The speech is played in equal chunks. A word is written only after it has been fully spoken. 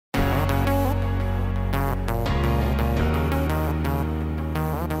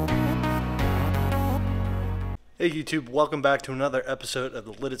Hey YouTube, welcome back to another episode of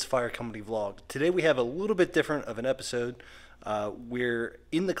the Lidditz Fire Company vlog. Today we have a little bit different of an episode. We're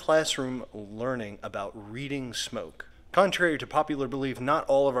in the classroom learning about reading smoke. Contrary to popular belief, not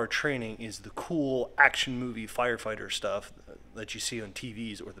all of our training is the cool action movie firefighter stuff that you see on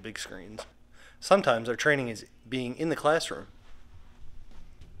TVs or the big screens. Sometimes our training is being in the classroom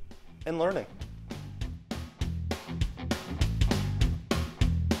and learning.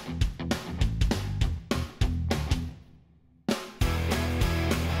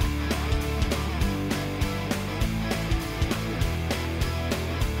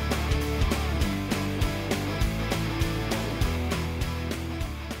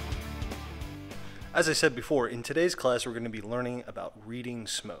 As I said before, in today's class we're going to be learning about reading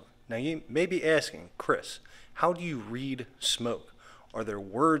smoke. Now you may be asking, Chris, how do you read smoke? Are there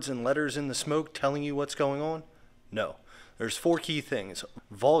words and letters in the smoke telling you what's going on? No. There's four key things: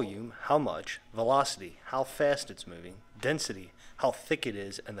 volume, how much; velocity, how fast it's moving; density, how thick it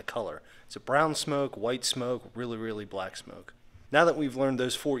is; and the color. Is it brown smoke, white smoke, really black smoke? Now that we've learned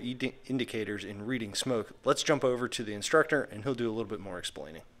those four indicators in reading smoke, let's jump over to the instructor and he'll do a little bit more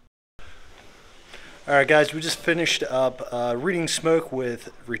explaining. Alright guys, we just finished up reading smoke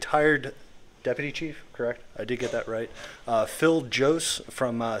with retired Deputy Chief, correct? I did get that right. Phil Jose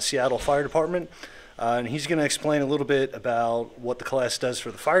from Seattle Fire Department. And he's going to explain a little bit about what the class does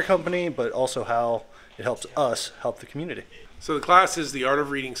for the fire company, but also how it helps us help the community. So the class is the art of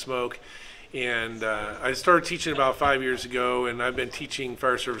reading smoke, and I started teaching about 5 years ago, and I've been teaching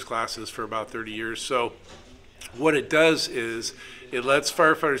fire service classes for about 30 years. So what it does is it lets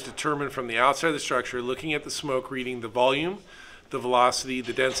firefighters determine from the outside of the structure, looking at the smoke, reading the volume, the velocity,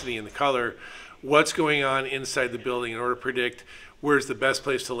 the density, and the color, what's going on inside the building in order to predict where's the best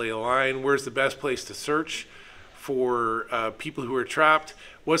place to lay a line, where's the best place to search for people who are trapped,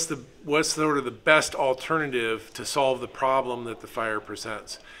 what's sort of the best alternative to solve the problem that the fire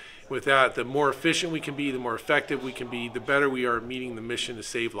presents. With that, the more efficient we can be, the more effective we can be, the better we are at meeting the mission to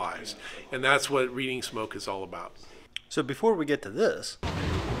save lives. And that's what reading smoke is all about. So before we get to this,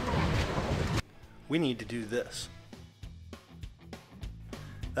 we need to do this.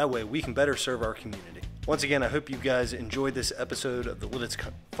 That way we can better serve our community. Once again, I hope you guys enjoyed this episode of the Lidditz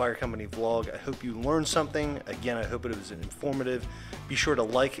Fire Company vlog. I hope you learned something. Again, I hope it was informative. Be sure to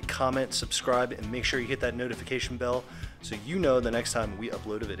like, comment, subscribe, and make sure you hit that notification bell so you know the next time we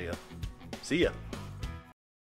upload a video. See ya.